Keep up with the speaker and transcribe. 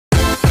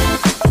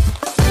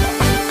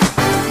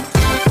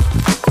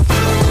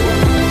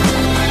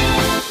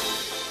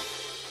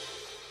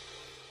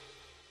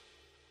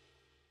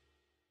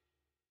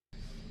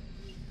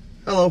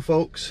Hello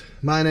folks,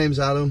 my name's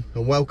Adam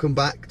and welcome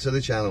back to the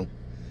channel.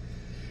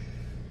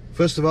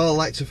 First of all, I'd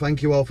like to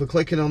thank you all for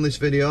clicking on this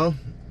video,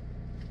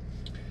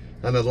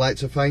 and I'd like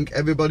to thank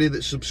everybody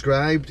that's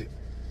subscribed.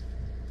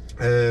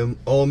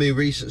 All my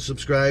recent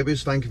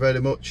subscribers, thank you very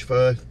much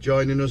for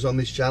joining us on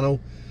this channel.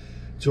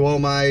 To all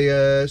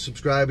my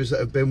subscribers that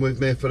have been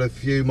with me for a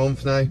few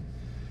months now,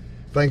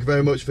 thank you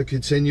very much for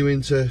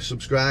continuing to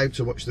subscribe,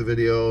 to watch the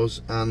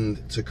videos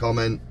and to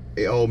comment.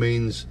 It all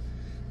means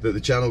that the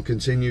channel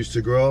continues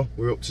to grow.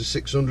 We're up to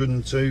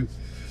 602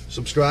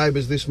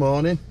 subscribers this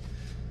morning,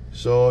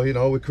 so you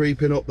know, we're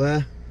creeping up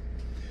there.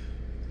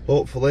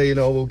 Hopefully, you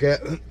know, we'll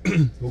get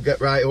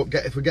right up.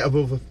 If we get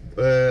above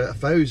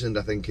 1,000,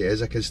 I think it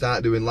is, I can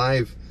start doing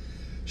live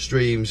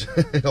streams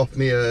off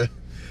me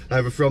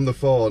either from the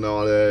phone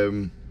or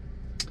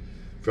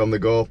from the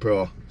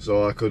GoPro,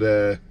 so I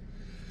could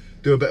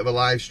do a bit of a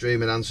live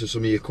stream and answer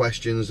some of your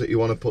questions that you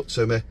want to put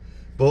to me.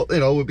 But you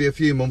know, we'll be a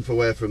few months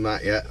away from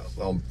that yet,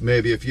 or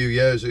maybe a few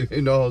years,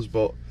 who knows,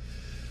 but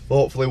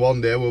hopefully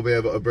one day we'll be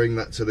able to bring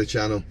that to the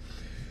channel.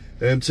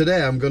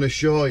 Today I'm going to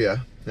show you,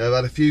 I've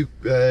had a few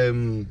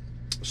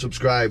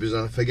subscribers,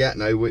 and I forget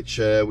now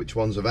which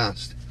ones have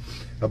asked,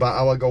 about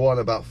how I go on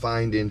about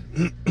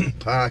finding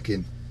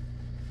parking.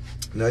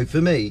 Now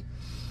for me,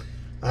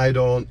 I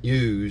don't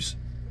use,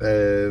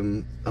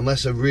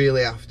 unless I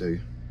really have to,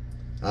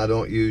 I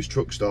don't use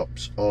truck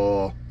stops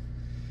or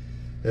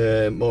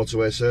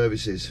motorway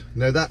services.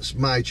 Now that's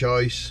my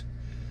choice.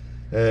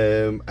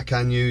 I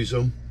can use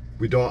them.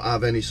 We don't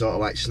have any sort of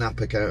like Snap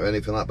account or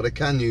anything like that, but I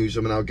can use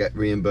them and I'll get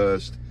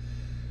reimbursed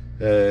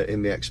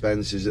in the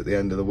expenses at the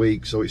end of the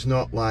week. So it's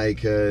not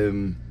like,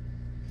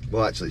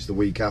 well actually it's the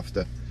week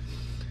after.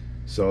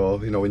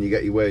 So, you know, when you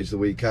get your wage the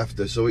week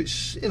after. So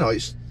it's, you know,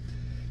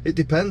 it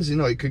depends, you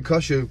know, it could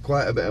cost you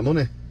quite a bit of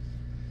money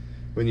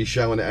when you're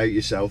shelling it out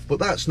yourself. But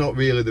that's not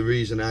really the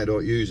reason I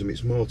don't use them.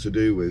 It's more to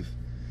do with,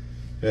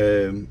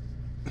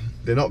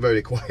 they're not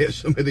very quiet,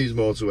 some of these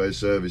motorway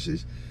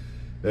services.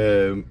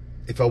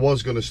 If I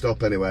was going to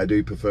stop anyway, I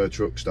do prefer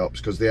truck stops,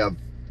 because they have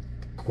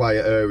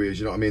quiet areas,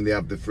 you know what I mean? They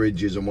have the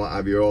fridges and what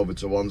have you over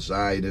to one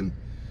side, and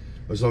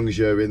as long as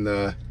you're in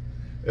there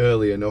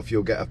early enough,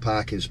 you'll get a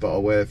parking spot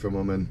away from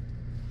them, and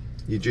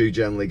you do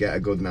generally get a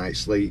good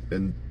night's sleep.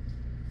 And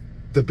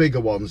the bigger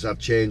ones have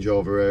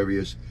changeover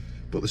areas,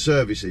 but the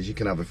services, you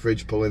can have a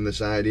fridge pull in the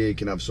side here, you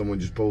can have someone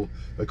just pull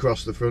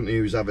across the front of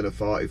you who's having a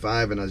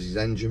 45 and has his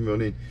engine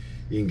running.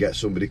 You can get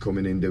somebody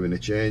coming in doing a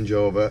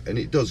changeover, and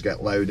it does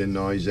get loud and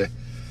noisy.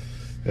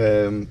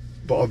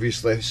 But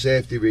obviously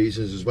safety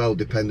reasons as well,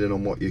 depending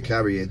on what you're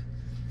carrying.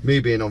 Me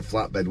being on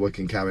flatbed work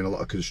and carrying a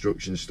lot of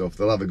construction stuff,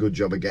 they'll have a good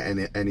job of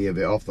getting any of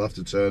it off. They'll have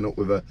to turn up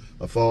with a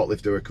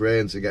forklift or a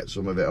crane to get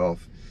some of it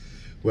off.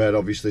 Where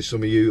obviously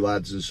some of you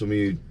lads and some of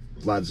you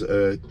lads that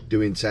are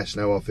doing tests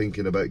now are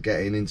thinking about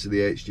getting into the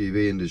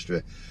HGV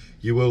industry,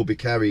 you will be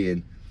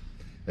carrying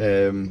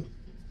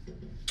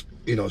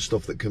you know,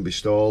 stuff that can be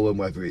stolen,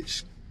 whether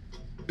it's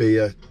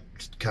beer,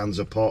 cans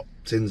of pop,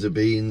 tins of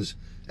beans,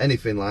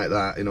 anything like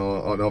that, you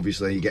know. And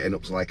obviously you're getting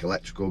up to like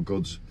electrical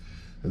goods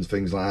and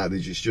things like that.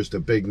 It's just a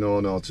big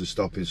no-no to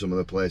stop in some of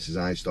the places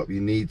I stop.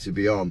 You need to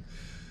be on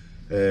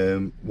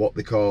what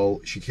they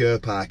call secure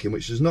parking,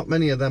 which there's not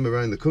many of them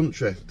around the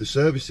country. The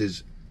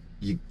services,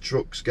 your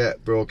trucks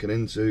get broken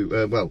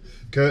into, well,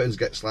 curtains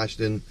get slashed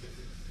and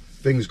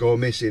things go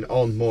missing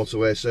on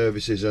motorway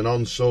services and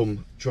on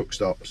some truck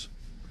stops.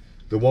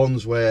 The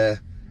ones where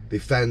they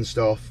fenced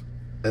off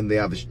and they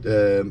have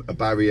a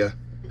barrier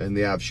and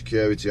they have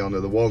security on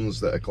are the ones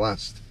that are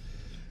classed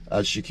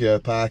as secure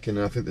parking,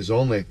 and I think there's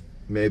only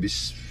maybe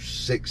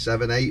 6,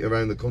 7, 8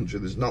 around the country.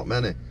 There's not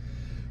many,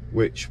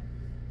 which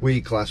we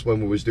class, when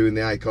we was doing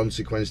the high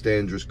consequence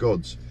dangerous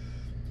goods,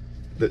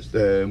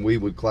 that we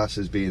would class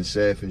as being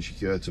safe and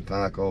secure to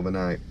park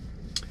overnight.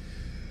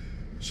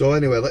 So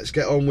anyway, let's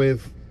get on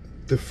with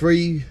the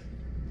 3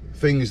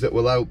 things that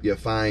will help you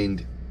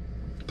find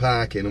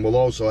parking, and will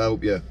also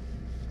help you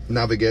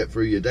navigate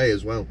through your day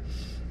as well.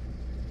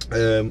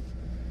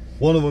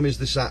 One of them is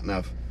the sat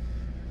nav.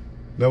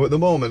 Now at the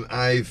moment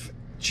I've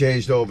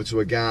changed over to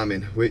a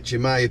Garmin, which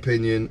in my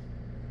opinion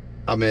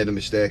I made a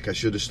mistake. I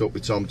should have stuck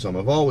with TomTom.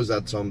 I've always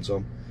had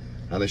TomTom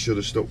and I should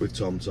have stuck with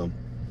TomTom,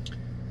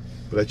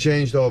 but I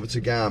changed over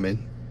to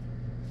Garmin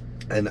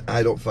and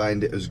I don't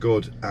find it as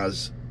good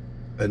as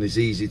and as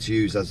easy to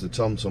use as the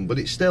TomTom, but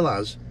it still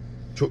has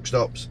truck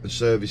stops and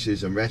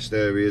services and rest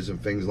areas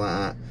and things like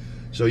that,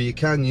 so you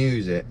can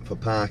use it for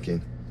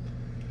parking.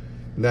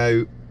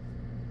 Now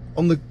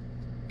on the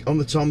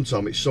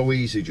TomTom, it's so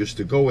easy just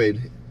to go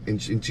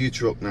into your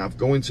truck nav,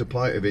 go into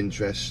point of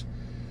interest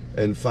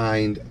and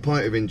find a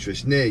point of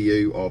interest near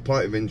you or a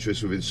point of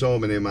interest within so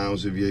many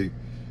miles of you,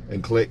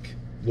 and click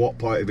what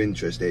point of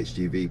interest,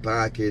 HGV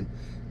parking,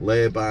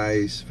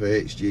 laybys for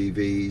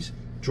HGVs,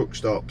 truck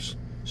stops,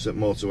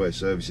 motorway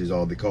services,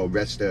 or they call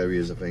rest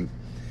areas I think,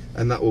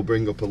 and that will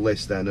bring up a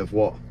list then of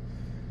what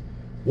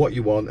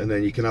you want, and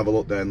then you can have a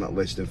look down that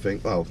list and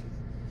think, well,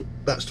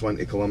 that's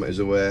 20 kilometers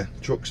away,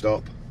 truck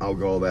stop, I'll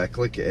go there,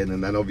 click it in,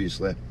 and then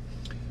obviously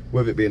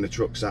with it being a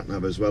truck sat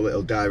nav as well,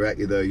 it'll direct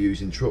you there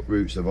using truck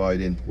routes,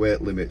 avoiding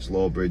weight limits,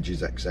 low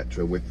bridges,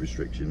 etc., width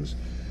restrictions.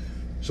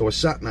 So a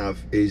sat nav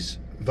is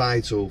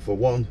vital for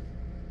one,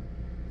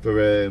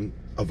 for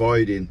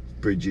avoiding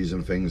bridges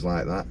and things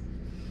like that,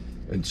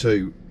 and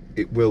two,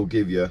 it will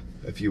give you,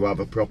 if you have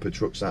a proper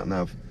truck sat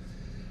nav,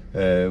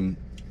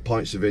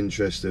 points of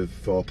interest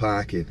for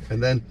parking.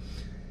 And then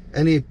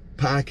any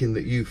parking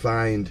that you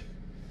find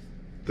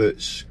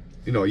that's,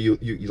 you know,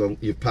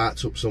 you've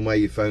parked up somewhere,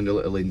 you found a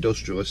little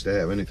industrial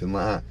estate or anything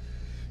like that,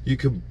 you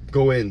could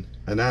go in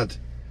and add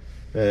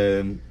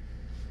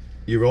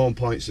your own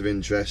points of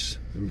interest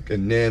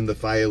and name the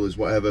file as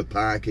whatever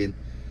parking,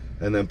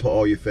 and then put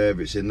all your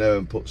favourites in there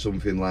and put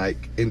something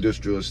like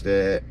industrial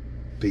estate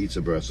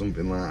Peterborough,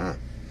 something like that,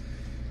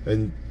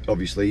 and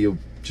obviously you'll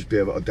just be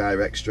able to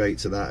direct straight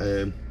to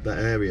that that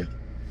area.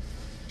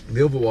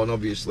 The other one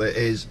obviously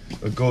is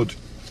a good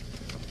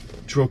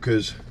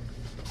trucker's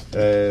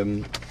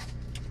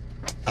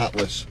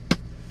atlas.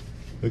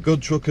 A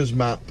good trucker's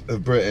map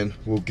of Britain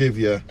will give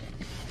you,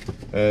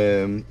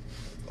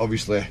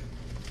 obviously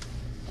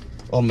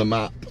on the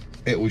map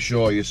it will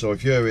show you, so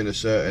if you're in a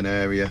certain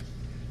area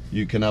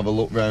you can have a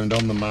look round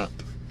on the map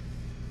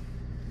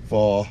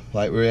for,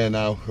 like we're here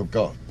now, I've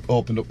got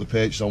opened up the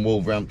page on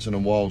Wolverhampton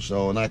and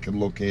Walsall, and I can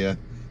look here,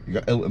 you've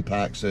got Hilton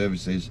Park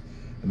services,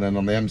 and then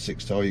on the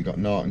M6 toll you've got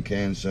Norton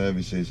Kane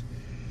services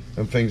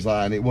and things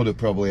like that. And it would have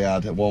probably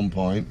had at one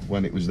point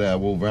when it was there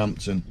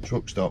Wolverhampton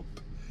truck stop,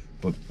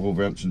 but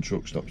Wolverhampton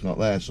truck stop's not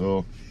there.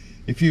 So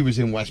if you was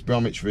in West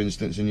Bromwich for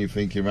instance and you're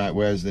thinking, right,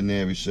 where's the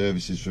nearest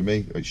services for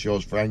me, it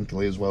shows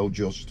frankly as well,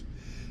 just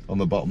on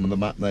the bottom of the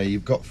map there,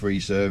 you've got 3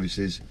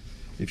 services.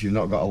 If you've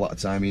not got a lot of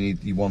time,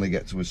 you want to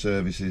get to a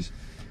services,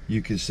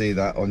 you can see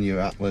that on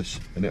your atlas,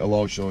 and it'll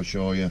also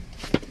show you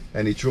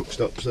any truck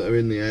stops that are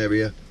in the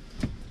area.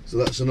 So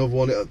that's another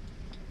one. It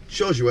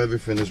shows you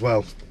everything as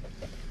well.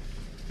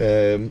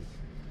 You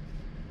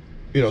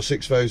know,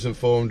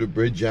 6,400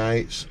 bridge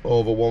heights,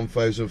 over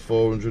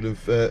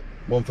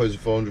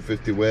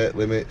 1,450 weight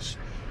limits,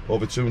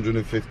 over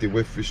 250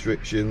 width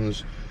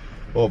restrictions,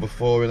 over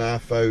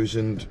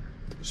 4,500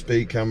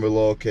 speed camera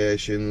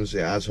locations.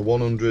 It has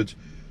 100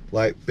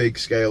 like big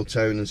scale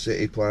town and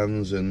city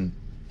plans and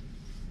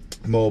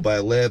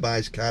mobile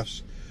laybys,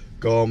 CAFs,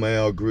 gourmet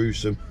or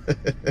gruesome,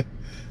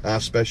 our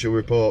special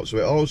report. So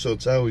it also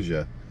tells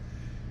you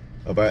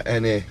about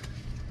any,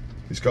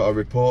 it's got a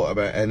report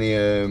about any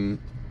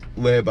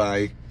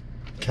lay-by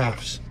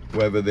CAFs,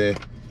 whether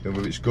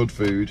it's good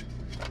food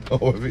or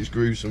whether it's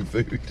gruesome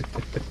food,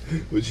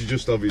 which is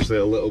just obviously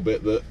a little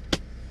bit that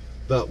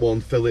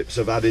one Phillips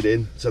have added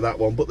in to that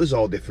one. But there's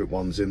all different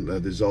ones in there,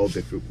 there's all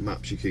different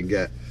maps you can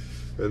get.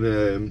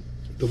 And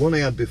the one I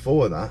had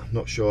before that, I'm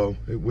not sure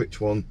which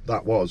one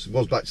that was, it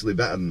was actually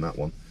better than that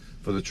one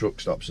for the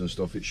truck stops and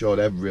stuff. It showed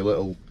every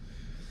little,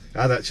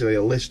 I had actually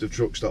a list of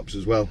truck stops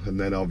as well, and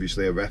then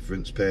obviously a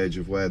reference page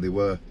of where they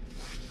were.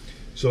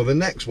 So the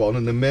next one,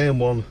 and the main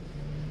one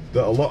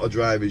that a lot of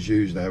drivers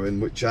use now,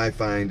 and which I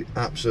find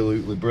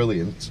absolutely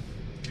brilliant,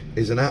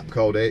 is an app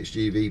called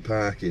HGV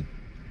Parking.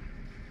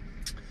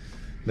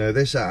 Now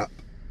this app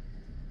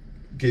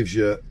gives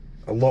you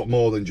a lot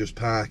more than just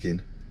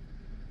parking,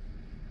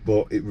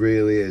 but it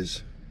really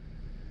is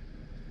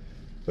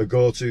a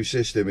go-to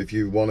system if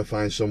you want to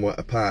find somewhere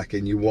to park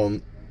and you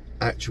want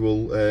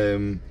actual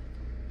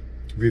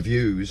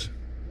reviews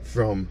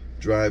from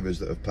drivers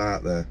that have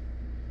parked there.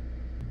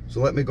 So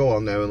let me go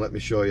on now and let me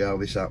show you how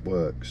this app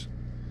works.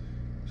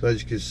 So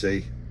as you can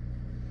see,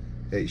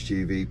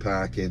 HGV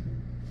Parking,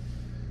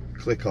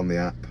 click on the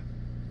app.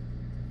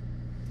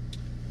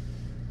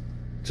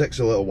 Takes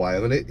a little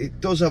while, and it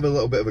does have a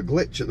little bit of a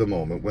glitch at the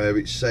moment where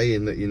it's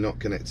saying that you're not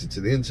connected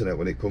to the internet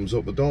when it comes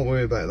up, but don't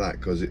worry about that,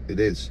 because it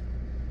is.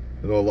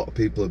 I know a lot of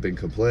people have been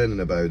complaining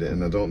about it,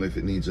 and I don't know if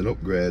it needs an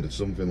upgrade or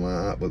something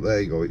like that, but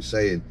there you go, it's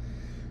saying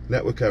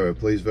network error,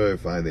 please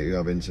verify that you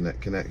have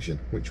internet connection,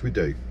 which we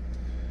do.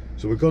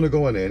 So we're going to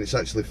go in here, and it's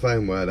actually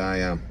found where I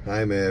am.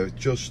 I'm here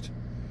just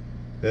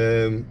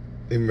in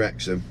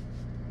Wrexham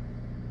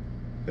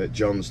at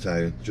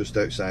Johnstown, just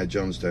outside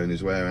Johnstown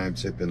is where I'm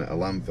tipping at a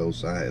landfill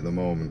site at the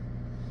moment.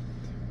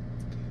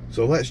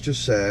 So let's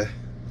just say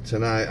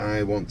tonight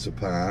I want to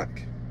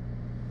park,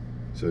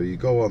 so you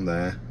go on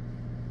there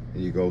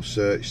and you go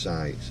search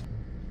sites.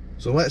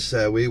 So let's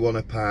say we want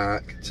to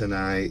park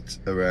tonight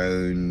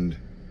around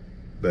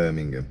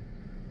Birmingham.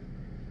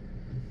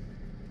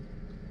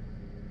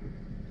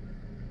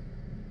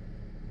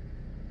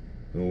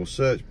 And we'll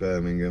search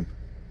Birmingham,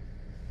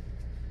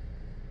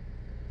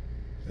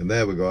 and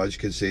there we go. As you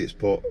can see, it's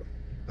put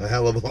a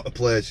hell of a lot of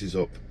places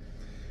up.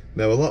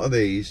 Now a lot of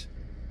these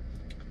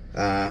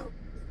are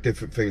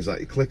different things,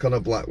 like you click on a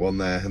black one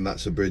there and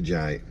that's a bridge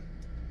height.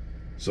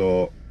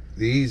 So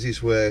the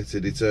easiest way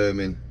to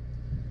determine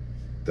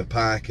the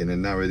parking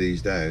and narrow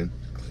these down,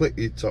 click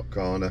your top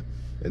corner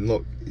and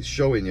look, it's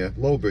showing you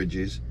low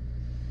bridges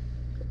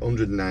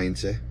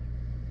 190,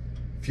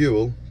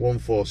 fuel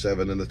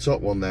 147, and the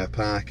top one there,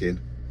 parking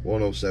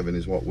 107,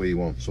 is what we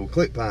want. So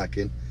click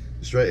parking,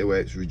 straight away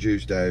it's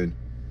reduced down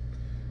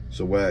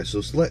So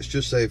let's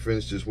just say, for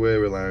instance,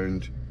 we're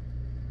around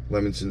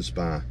Leamington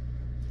Spa.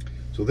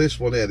 So this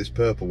one here, this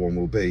purple one,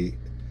 will be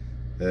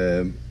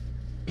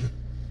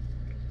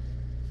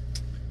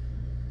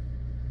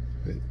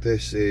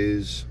this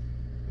is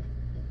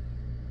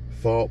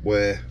Fort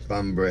Way,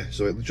 Banbury.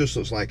 So it just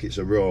looks like it's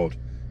a road.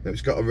 Now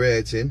it's got a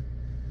rating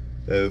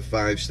of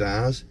 5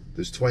 stars.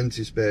 There's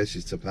 20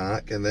 spaces to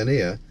park, and then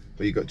here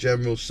where you've got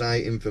general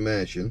site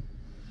information,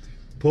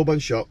 pub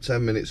and shop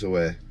 10 minutes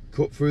away.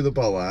 Cut through the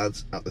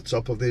bollards at the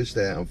top of the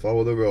estate and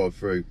follow the road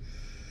through.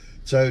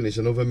 Town is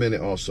another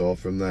minute or so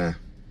from there.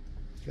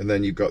 And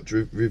then you've got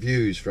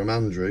reviews from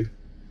Andrew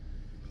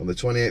on the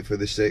 28th of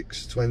the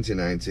 6th,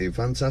 2019.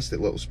 Fantastic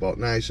little spot,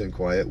 nice and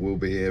quiet. We'll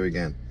be here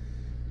again.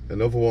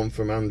 Another one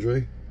from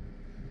Andrew.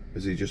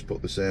 Has he just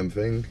put the same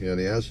thing? Yeah,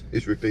 he has.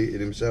 He's repeated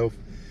himself.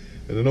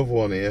 And another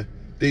one here.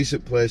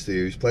 Decent place to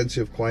use.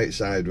 Plenty of quiet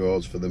side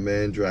roads for the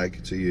main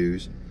drag to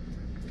use.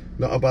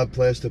 Not a bad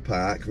place to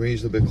park.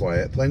 Reasonably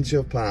quiet. Plenty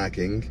of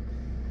parking.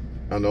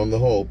 And on the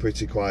whole,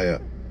 pretty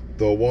quiet.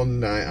 Though one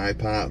night I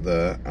parked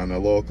there and a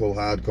local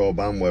hardcore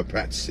band were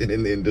practicing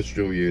in the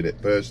industrial unit.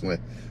 Personally,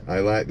 I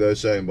like their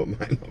sound, but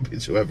might not be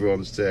to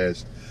everyone's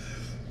taste.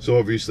 So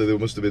obviously there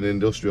must have been an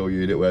industrial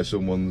unit where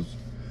some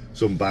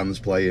band's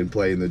playing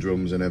the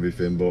drums and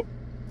everything. But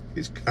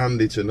it's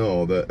handy to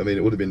know that, I mean,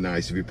 it would have been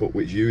nice if you put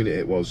which unit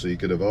it was so you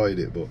could avoid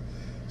it, but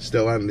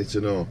still handy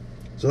to know.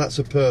 So that's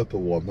a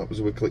purple one. That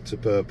was, we clicked a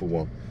purple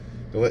one.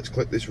 Now let's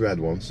click this red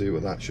one, see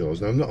what that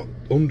shows. Now I'm not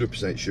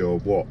 100% sure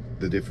what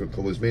the different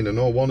colours mean. I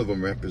know one of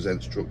them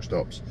represents truck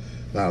stops,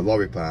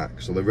 lorry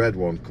park. So the red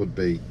one could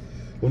be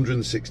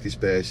 160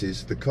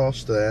 spaces. The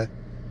cost there,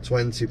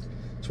 £20.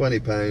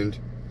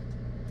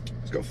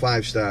 It's got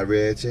 5-star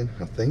rating,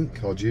 I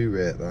think, or do you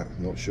rate that?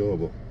 I'm not sure,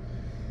 but.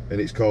 And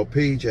it's called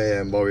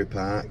PJM Lorry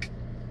Park.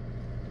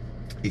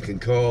 You can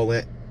call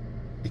it,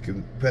 you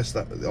can press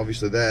that,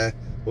 obviously there,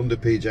 under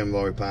PJM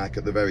Lorry Park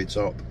at the very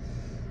top,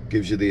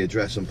 gives you the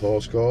address and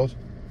postcode.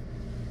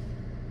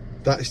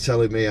 That is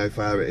telling me how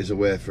far it is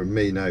away from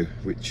me now,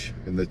 which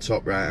in the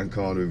top right hand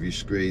corner of your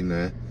screen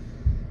there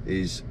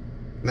is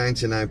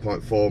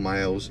 99.4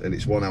 miles, and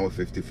it's 1 hour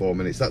 54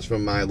 minutes. That's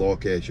from my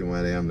location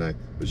where I am now.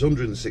 There's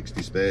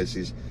 160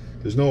 spaces.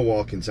 There's no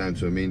walking time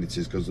to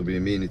amenities because there'll be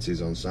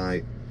amenities on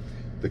site.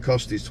 The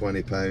cost is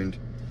 £20,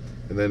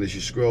 and then as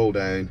you scroll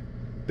down,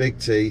 big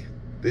T,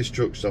 this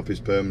truck stop is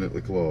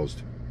permanently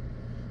closed.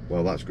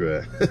 Well, that's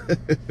great.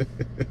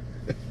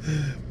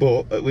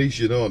 But at least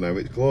you know now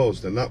it's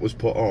closed, and that was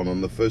put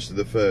on the 1st of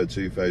the 3rd,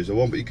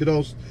 2001. But you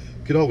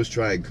could always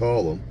try and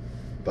call them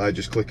by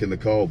just clicking the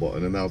call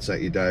button, and they'll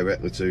take you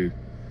directly to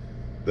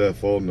their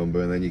phone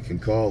number, and then you can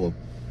call them.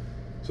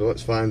 So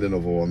let's find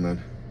another one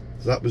then.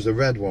 So that was the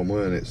red one,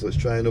 weren't it? So let's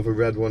try another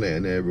red one here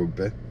near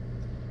Rugby.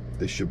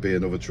 This should be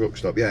another truck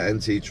stop. Yeah,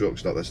 NT truck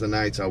stop. That's the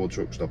Night Owl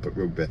truck stop at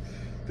Rugby.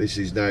 This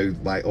is now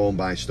like owned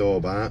by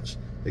Stobarts.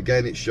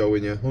 Again, it's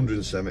showing you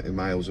 170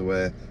 miles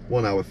away,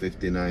 1 hour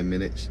 59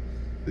 minutes.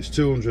 There's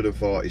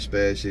 240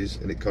 spaces,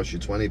 and it costs you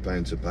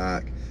 £20 to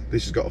park.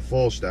 This has got a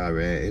 4-star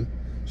rating,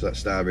 so that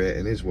star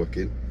rating is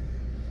working.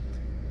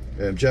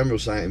 General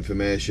site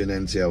information,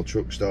 NTL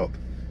truck stop.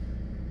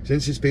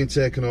 Since it's been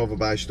taken over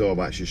by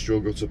Stobarts, you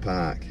struggle to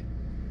park.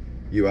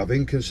 You have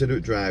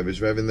inconsiderate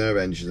drivers revving their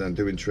engines and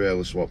doing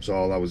trailer swaps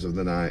all hours of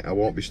the night. I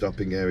won't be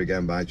stopping here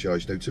again by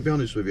choice. Now, to be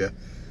honest with you,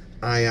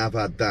 I have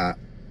had that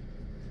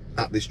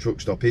at this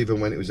truck stop,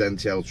 even when it was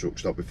NTL truck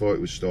stop, before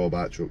it was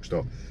Stobart truck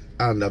stop.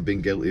 And I've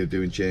been guilty of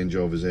doing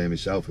changeovers here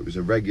myself. It was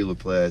a regular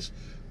place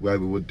where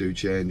we would do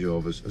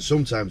changeovers. And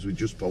sometimes we'd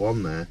just pull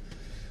on there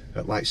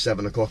at like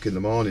 7 o'clock in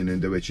the morning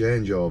and do a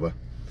changeover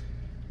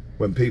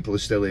when people are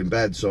still in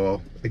bed.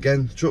 So,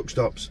 again, truck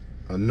stops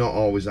are not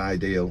always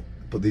ideal.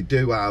 But they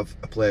do have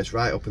a place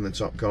right up in the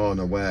top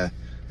corner where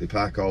they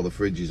park all the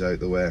fridges out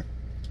the way.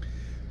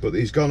 But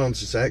he's gone on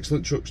to say,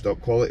 excellent truck stop,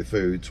 quality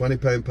food,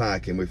 £20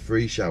 parking with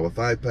free shower,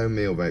 £5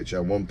 meal voucher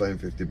and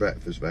 £1.50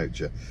 breakfast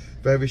voucher.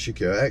 Very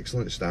secure,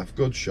 excellent staff,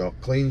 good shop,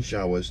 clean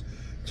showers,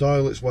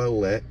 toilets well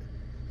lit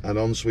and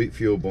ensuite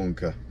fuel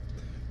bunker.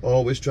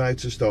 Always try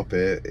to stop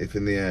here if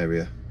in the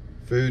area.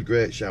 Food,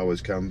 great showers,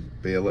 can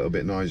be a little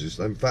bit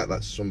noisy. In fact,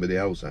 that's somebody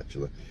else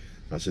actually.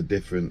 That's a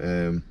different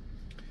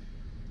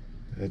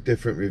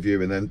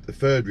review. And then the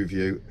 3rd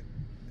review,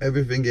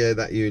 everything here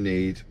that you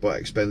need but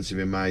expensive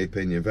in my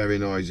opinion, very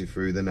noisy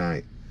through the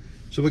night.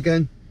 So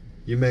again,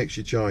 you make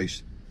your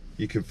choice.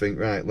 You can think,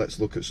 right, let's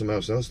look at something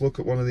else. Let's look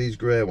at one of these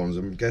grey ones.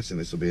 I'm guessing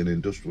this will be an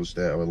industrial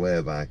estate or a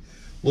lay-by.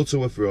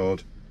 Lutterworth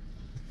Road,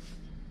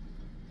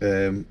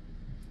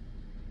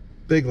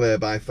 big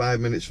lay-by, 5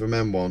 minutes from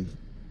M1,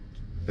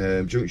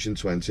 junction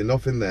 20.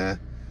 Nothing there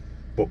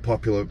but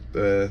popular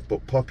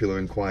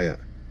and quiet.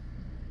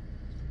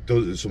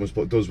 Someone's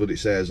put does what it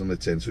says on the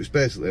tin, so it's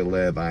basically a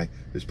lay-by.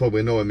 There's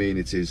probably no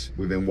amenities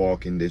within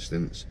walking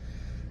distance.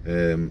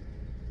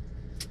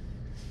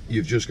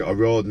 You've just got a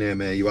road name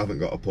here, you haven't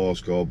got a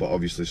postcode, but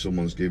obviously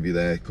someone's give you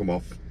there, come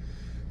off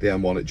the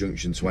M1 at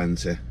junction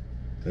 20,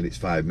 and it's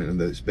 5 minutes,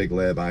 and it's big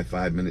lay-by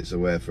 5 minutes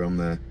away from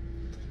there.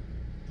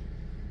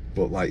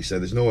 But like I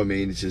said, there's no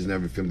amenities and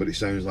everything, but it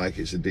sounds like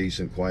it's a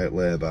decent quiet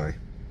lay-by.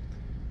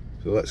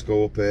 So let's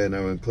go up here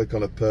now and click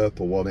on a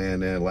purple one here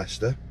near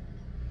Leicester.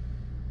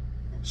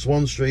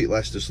 Swan Street,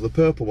 Leicester. So the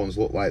purple ones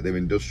look like they're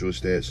industrial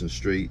estates and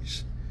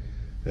streets.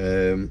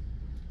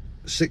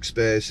 6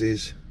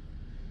 spaces.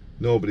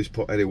 Nobody's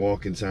put any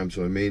walking time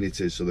to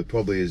amenities, so there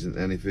probably isn't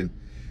anything.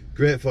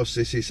 Great for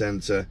city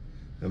centre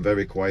and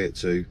very quiet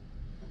too.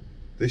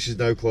 This is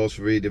now closed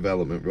for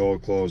redevelopment,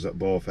 road closed at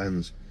both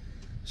ends.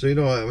 So you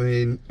know what I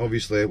mean,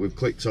 obviously we've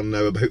clicked on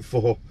now about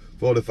four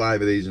to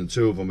five of these, and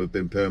 2 of them have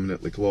been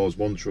permanently closed,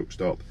 1 truck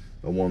stop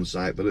and 1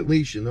 site, but at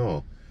least you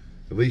know,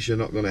 at least you're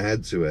not going to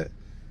head to it.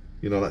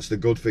 You know, that's the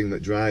good thing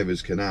that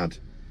drivers can add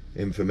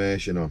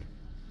information on.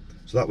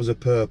 So that was a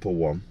purple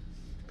one.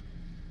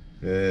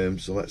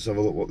 So let's have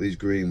a look what these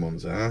green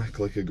ones are.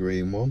 Click a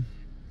green one.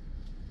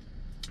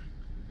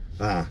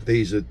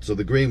 These are, so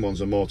the green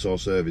ones are motor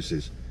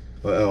services,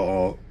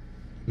 or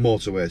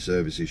motorway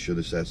services should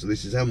have said. So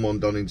this is M1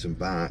 Donington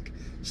Park,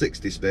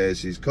 60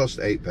 spaces, cost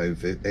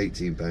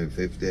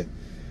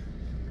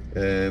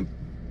 £18.50.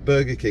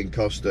 Burger King,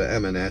 Costa,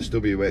 M&S,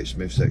 WH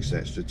Smiths,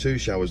 etc. 2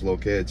 showers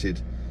located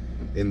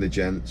in the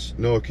gents,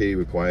 no key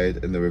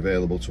required, and they're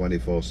available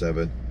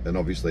 24/7. And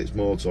obviously it's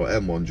motor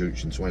M1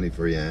 junction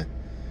 23A,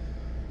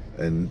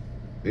 and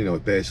you know,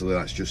 basically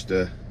that's just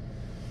a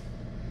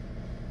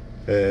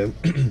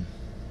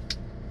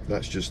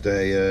that's just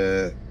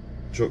a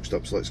truck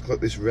stop. So let's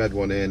click this red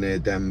one here near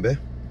Denby.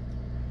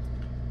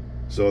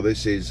 So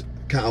this is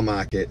cattle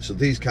market. So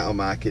these cattle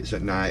markets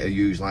at night are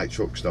used like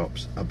truck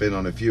stops. I've been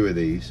on a few of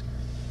these.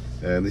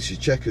 This is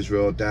Chequers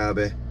Road,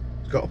 Derby.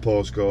 It's got a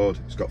postcode,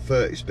 it's got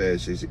 30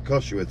 spaces, it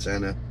costs you a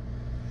tenner.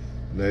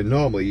 Now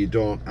normally you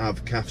don't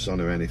have calves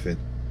on or anything.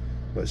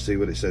 Let's see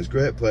what it says.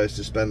 Great place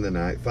to spend the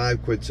night,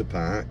 £5 to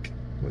park.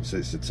 It's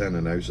a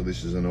tenner now, so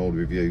this is an old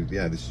review.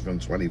 Yeah, this is from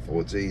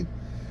 2014.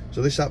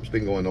 So this app's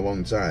been going a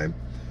long time.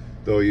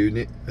 Though you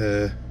need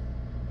the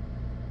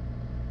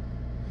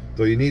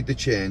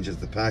change, as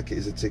the park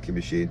is a ticking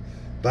machine.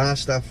 Bar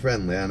staff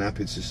friendly and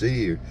happy to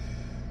see you.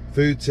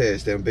 Food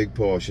tasty and big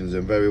portions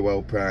and very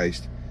well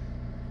priced.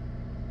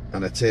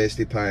 And a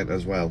tasty pint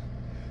as well.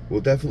 We'll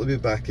definitely be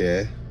back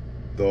here,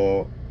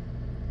 though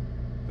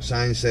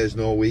sign says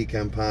no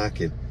weekend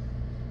parking,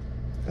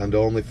 and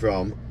only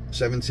from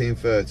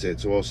 17:30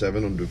 to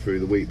 0700 through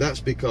the week. That's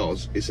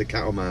because it's a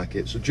cattle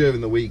market, so during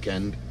the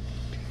weekend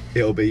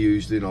it'll be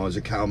used, you know, as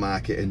a cattle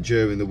market, and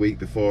during the week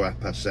before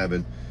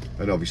 7:30.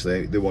 And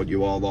obviously they want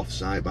you all off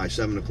site by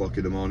 7 o'clock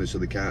in the morning, so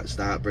they can't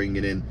start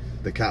bringing in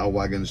the cattle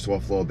wagons to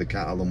offload the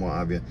cattle and what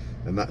have you.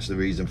 And that's the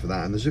reason for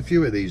that. And there's a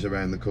few of these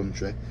around the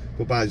country,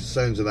 but by the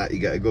sounds of that you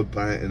get a good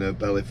pint and a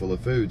belly full of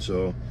food.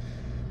 So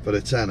for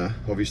a tenner,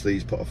 obviously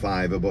he's put a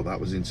 £5, but that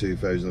was in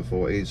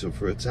 2014, so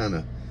for a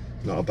tenner,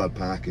 not a bad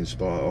parking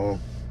spot at all.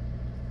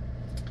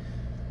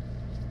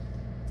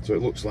 So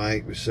it looks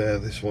like we say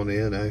this one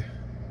here now.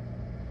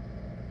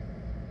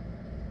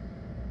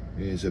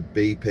 Here's a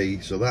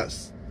BP, so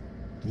that's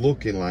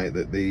looking like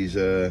that these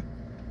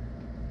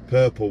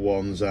purple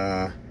ones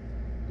are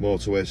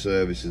motorway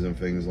services and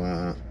things like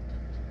that.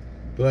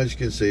 But as you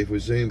can see, if we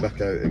zoom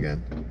back out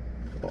again,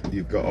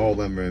 you've got all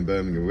them around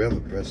Birmingham. We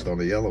haven't pressed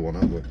on a yellow one,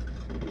 have we?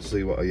 Let's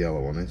see what a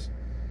yellow one is.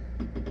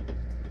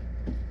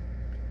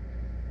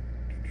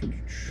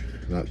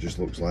 That just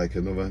looks like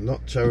another,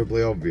 not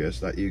terribly obvious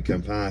that you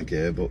can park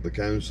here, but the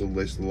council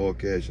lists the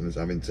location as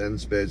having 10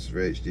 spaces for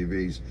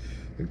HGVs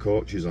and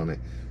coaches on it.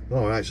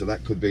 Alright, so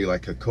that could be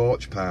like a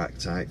coach park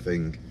type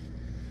thing,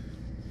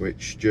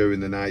 which during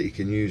the night you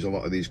can use a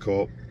lot of these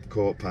coach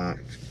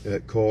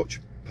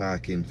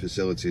parking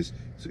facilities.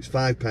 So it's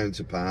 £5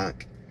 to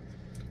park.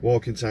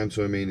 Walking time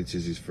to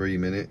amenities is 3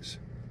 minutes,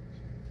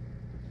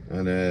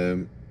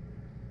 and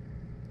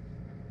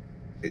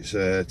it's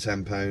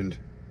 £10.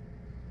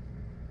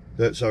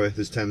 Sorry,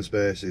 there's 10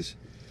 spaces.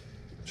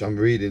 So I'm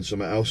reading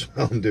something else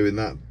while I'm doing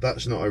that.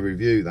 That's not a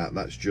review,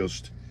 that's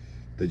just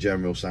the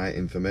general site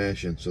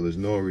information. So there's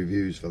no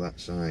reviews for that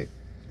site.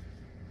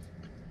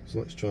 So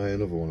let's try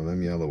another one of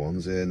them yellow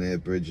ones here near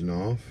Bridge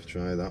North.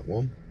 Try that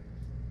one.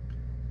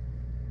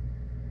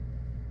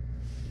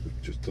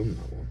 We've just done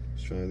that one.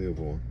 Let's try the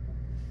other one.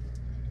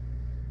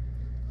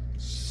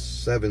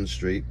 7th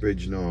Street,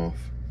 Bridge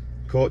North.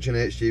 Coach and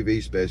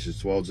HGV spaces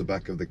towards the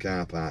back of the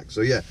car park. So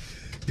yeah,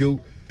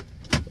 you'll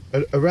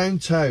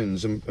around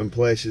towns and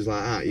places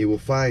like that, you will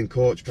find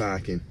coach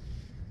parking,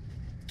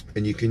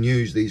 and you can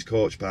use these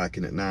coach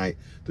parking at night.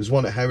 There's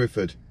one at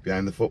Hereford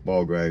behind the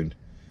football ground.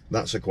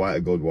 That's quite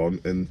a good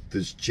one, and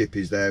there's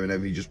chippies there and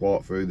everything. You just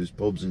walk through, there's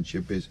pubs and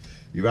chippies.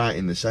 You're right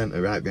in the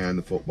centre, right behind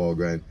the football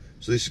ground.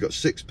 So this has got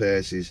 6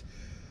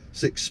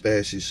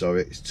 spaces,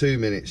 sorry. It's 2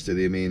 minutes to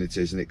the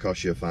amenities, and it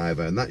costs you a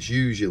 £5, and that's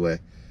usually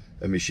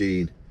a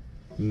machine.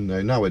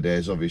 Now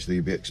nowadays obviously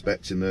you'd be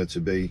expecting there to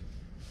be,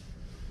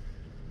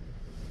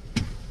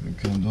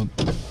 okay, I'm done.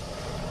 You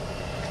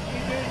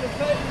doing the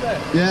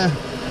favour? Yeah.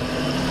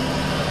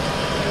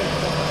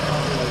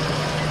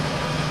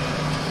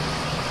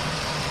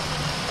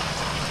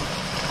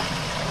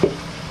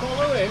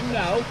 Follow him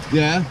now.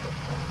 Yeah.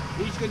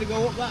 He's going to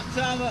go up that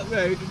tarmac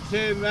road and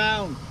turn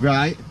round.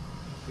 Right.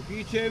 If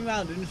you turn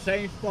round in the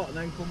same spot and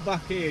then come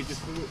back here,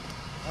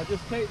 I'll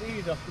just take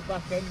these off the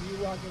back end of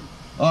your wagon.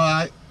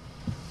 Alright.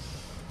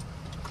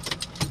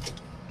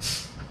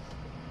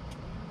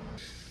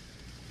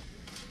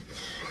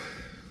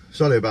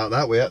 Sorry about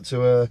that, we had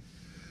to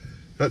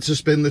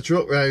spin the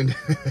truck round.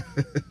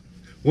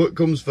 What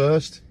comes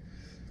first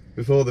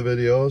before the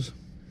videos?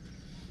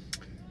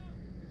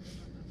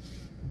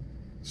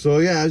 So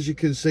yeah, as you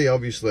can see,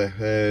 obviously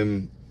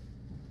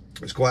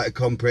it's quite a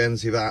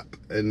comprehensive app,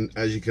 and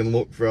as you can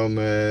look from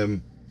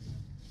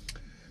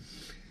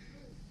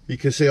you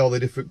can see all the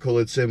different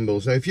coloured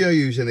symbols. Now if you're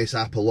using this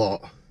app a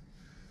lot,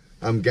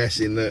 I'm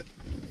guessing that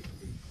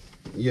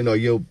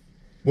you'll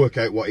work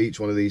out what each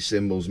one of these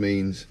symbols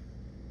means.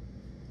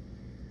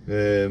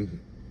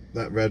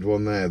 That red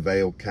one there,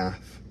 Vale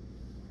Calf.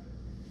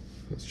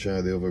 Let's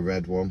try the other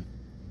red one,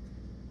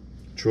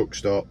 truck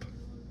stop.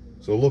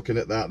 So looking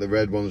at that, the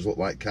red ones look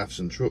like calves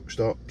and truck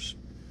stops.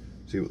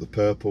 See what the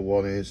purple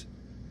one is.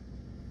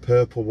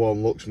 Purple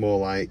one looks more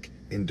like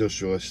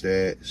industrial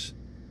estates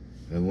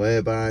and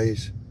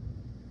lay-bys.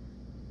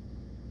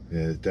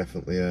 Yeah,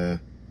 definitely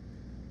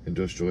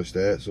industrial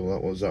estates. So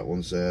what does that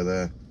one say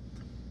there?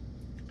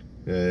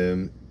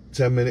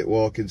 10-minute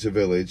walk into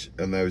village,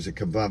 and there is a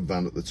kebab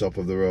van at the top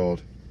of the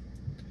road.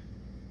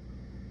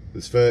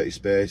 There's 30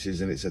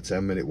 spaces and it's a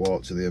 10-minute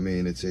walk to the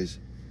amenities.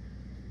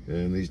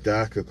 And these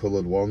darker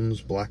coloured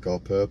ones, black or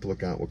purple, I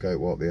can't work out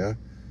what they are.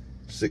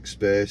 6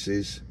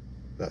 spaces,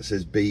 that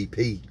says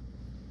BP.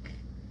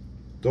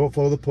 Don't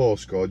follow the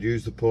postcode,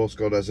 use the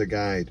postcode as a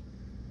guide.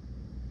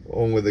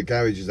 Only the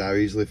garages are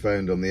easily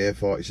found on the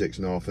A46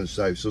 north and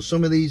south. So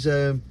some of these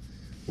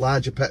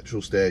larger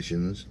petrol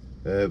stations,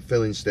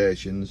 filling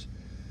stations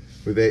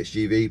with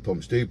HGV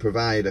pumps do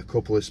provide a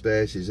couple of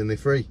spaces, and they're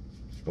free.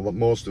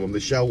 Most of them, the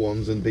Shell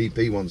ones and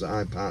BP ones that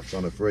I parked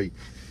on, are free.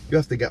 You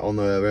have to get on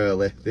there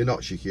early, they're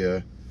not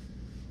secure,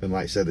 and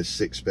like I said, there's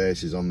 6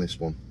 spaces on this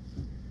one.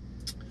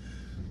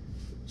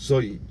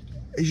 So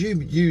as you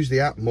use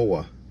the app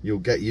more, you'll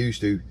get used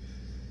to.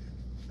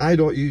 I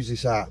don't use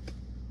this app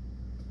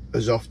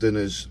as often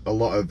as a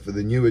lot of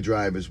the newer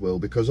drivers will,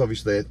 because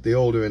obviously the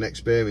older and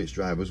experienced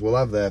drivers will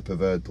have their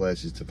preferred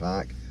places to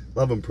park.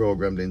 They'll have them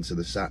programmed into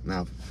the sat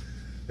nav.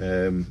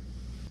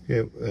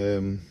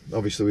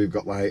 Obviously we've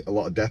got like a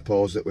lot of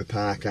depots that we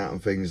park at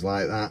and things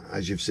like that.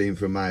 As you've seen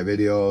from my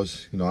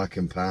videos, I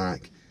can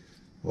park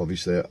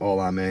obviously at all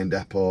our main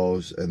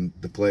depots and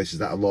the places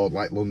that are load,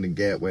 like London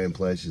Gateway and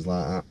places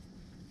like that.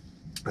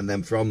 And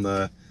then from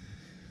there,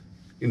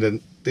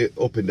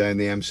 up and down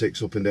the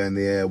M6, up and down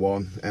the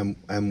A1, M1,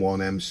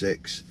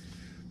 M6,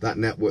 that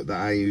network that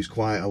I use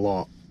quite a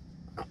lot,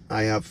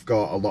 I have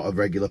got a lot of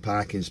regular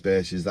parking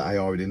spaces that I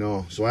already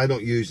know. So I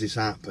don't use this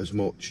app as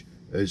much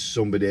as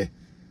somebody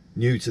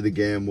new to the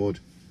game would,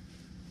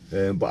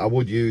 but I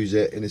would use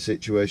it in a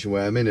situation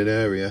where I'm in an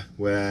area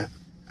where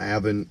I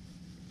haven't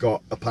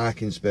got a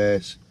parking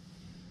space,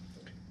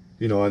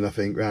 and I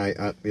think, right,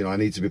 I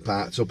need to be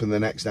parked up in the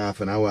next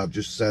half an hour. I've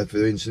just said,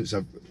 for instance,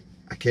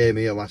 I came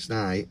here last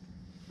night,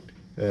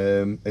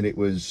 and it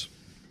was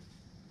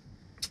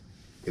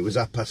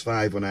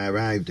 5:30 when I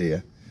arrived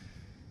here.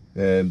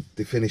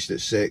 They finished at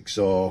 6,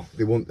 or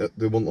they wouldn't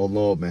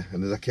unload me,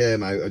 and as I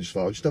came out, I just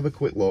thought I'll just have a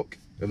quick look.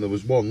 And there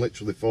was one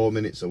literally 4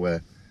 minutes away,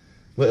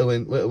 little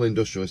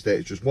industrial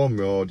estate. It's just one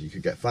road, you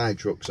could get 5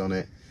 trucks on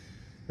it,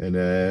 and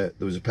there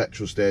was a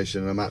petrol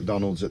station and a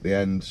McDonald's at the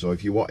end. So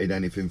if you wanted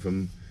anything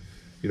from,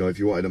 if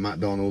you wanted a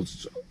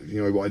McDonald's,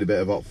 you wanted a bit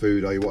of hot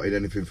food, or you wanted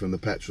anything from the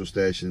petrol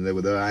station, they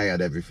were there. I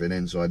had everything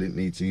in, so I didn't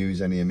need to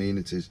use any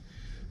amenities.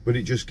 But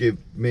it just gave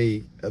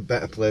me a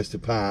better place to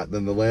park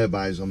than the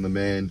lay-bys on the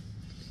main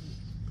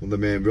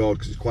road,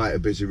 because it's quite a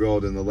busy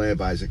road and the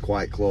lay-bys are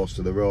quite close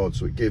to the road.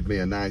 So it gave me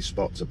a nice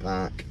spot to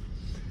park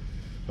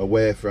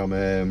away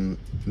from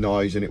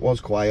noise, and it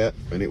was quiet,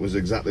 and it was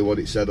exactly what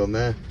it said on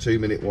there.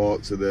 2-minute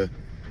walk to the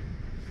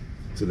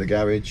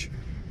garage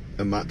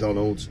and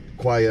McDonald's,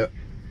 quiet,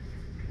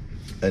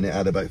 and it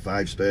had about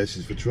 5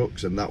 spaces for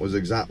trucks, and that was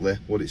exactly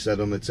what it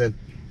said on the tin.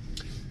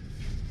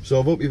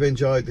 So I hope you've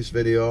enjoyed this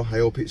video. I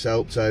hope it's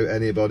helped out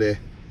anybody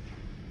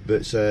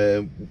that's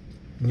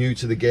new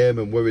to the game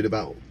and worried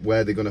about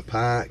where they're going to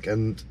park,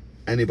 and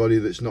anybody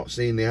that's not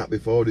seen the app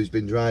before, who's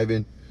been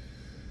driving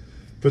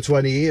for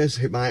 20 years,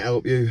 it might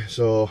help you.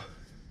 So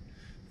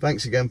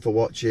thanks again for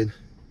watching.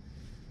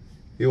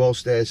 You all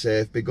stay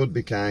safe, be good,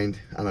 be kind,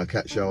 and I'll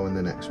catch you all in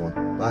the next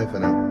one. Bye for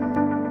now.